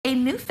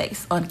new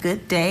face on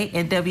Good Day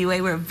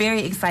NWA. We're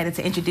very excited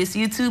to introduce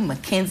you to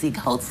Mackenzie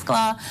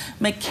Holtzclaw.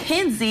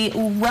 Mackenzie,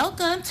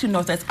 welcome to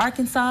Northwest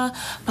Arkansas,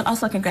 but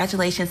also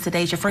congratulations.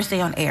 Today's your first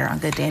day on air on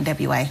Good Day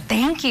NWA.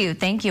 Thank you,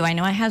 thank you. I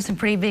know I have some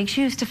pretty big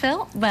shoes to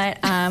fill, but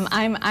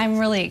I'm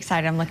really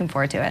excited. I'm looking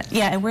forward to it.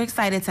 Yeah, and we're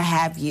excited to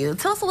have you.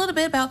 Tell us a little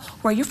bit about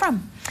where you're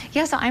from.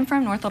 Yeah, so I'm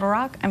from North Little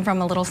Rock. I'm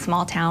from a little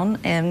small town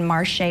in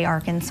Marche,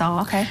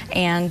 Arkansas. Okay.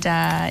 And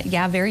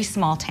yeah, very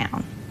small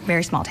town.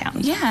 Very small town.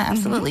 Yeah,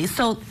 absolutely.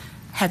 So,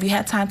 have you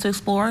had time to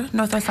explore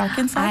Northwest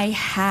Arkansas? I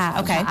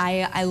have. Okay.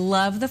 I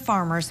love the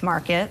farmers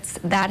markets.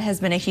 That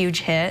has been a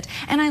huge hit.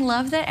 And I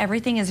love that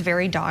everything is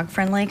very dog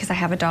friendly because I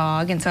have a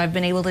dog, and so I've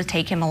been able to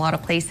take him a lot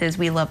of places.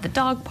 We love the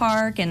dog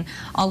park and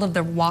all of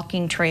the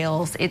walking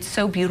trails. It's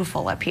so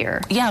beautiful up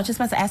here. Yeah, I was just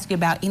about to ask you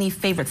about any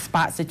favorite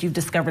spots that you've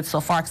discovered so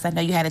far, because I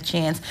know you had a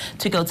chance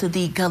to go to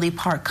the Gully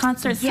Park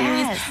concert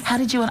series. How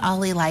did you and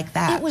Ollie like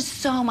that? It was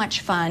so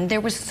much fun.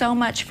 There was so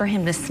much for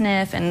him to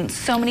sniff, and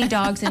so many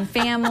dogs and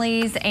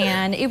families,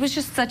 and it was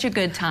just such a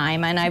good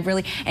time.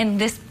 And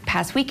this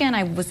past weekend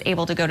I was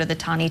able to go to the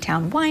Tawny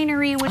Town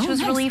Winery, which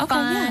was really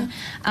fun.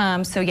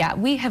 Yeah. So yeah,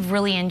 we have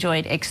really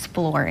enjoyed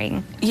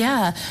exploring.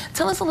 Yeah.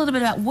 Tell us a little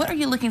bit about what are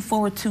you looking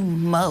forward to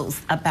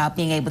most about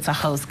being able to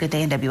host Good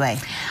Day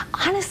NWA?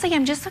 Honestly,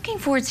 I'm just looking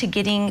forward to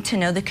getting to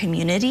know the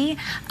community,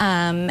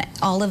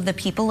 all of the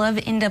people of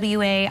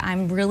NWA.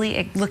 I'm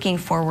really looking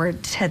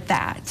forward to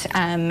that.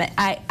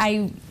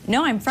 I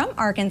know I'm from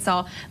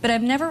Arkansas, but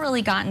I've never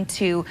really gotten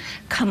to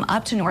come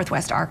up to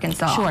Northwest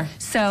Arkansas. Sure.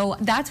 So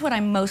that's what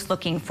I'm most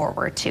looking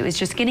forward to, is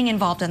just getting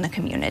involved in the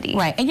community.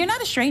 Right, and you're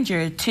not a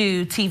stranger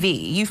to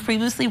TV. You've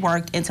previously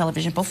worked in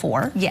television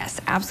before. Yes,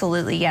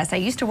 absolutely, yes. I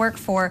used to work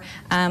for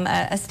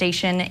a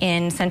station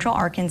in Central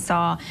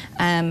Arkansas.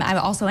 I'm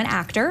also an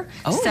actor.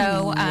 Oh.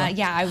 So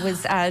yeah, I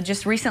was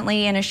just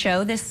recently in a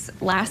show this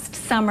last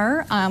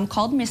summer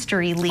called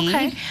Mystery League.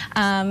 Okay.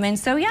 And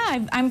so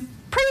yeah, I'm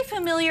pretty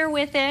familiar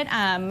with it,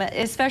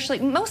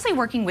 mostly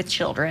working with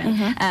children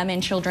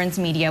in children's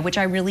media, which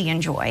I really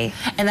enjoy.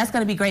 And that's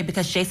going to be great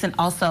because Jason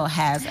also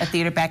has a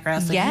theater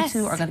background, so you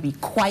two are going to be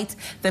quite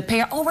the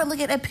pair. Oh, we're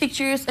looking at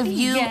pictures of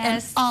you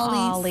and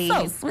Ollie.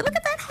 So sweet. Look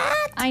at that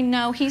hat. I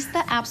know, he's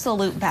the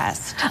absolute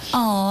best.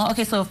 Oh,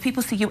 okay, so if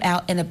people see you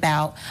out and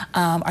about,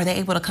 are they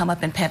able to come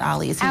up and pet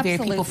Ollie? Is he very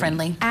people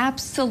friendly?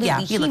 Absolutely.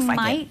 Yeah, he looks like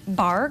might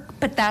bark,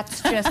 but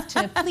that's just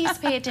to please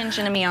pay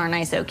attention to me, aren't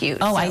I so cute?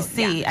 Oh, so, I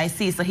see, I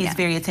see. So he's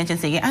very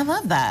attention-seeking. I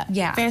love that.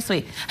 Yeah. Very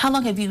sweet. How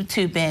long have you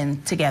two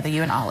been together,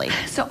 you and Ollie?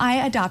 So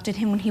I adopted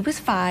him when he was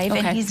 5,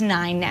 and he's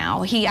 9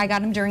 now. I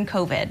got him during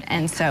COVID,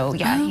 and so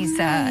yeah,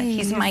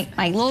 he's my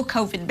little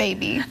COVID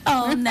baby.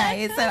 Oh,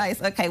 nice. So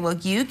nice. Okay, well,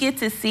 you get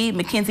to see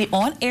Mackenzie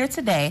on air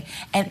today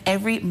and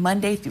every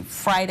Monday through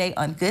Friday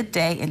on Good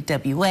Day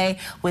NWA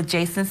with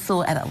Jason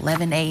Sewell at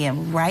 11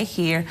 a.m. right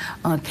here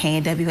on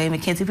KNWA.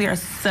 Mackenzie, we are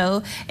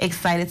so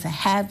excited to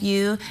have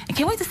you and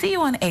can't wait to see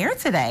you on air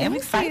today. I'm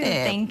excited.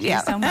 Thank you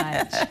so much.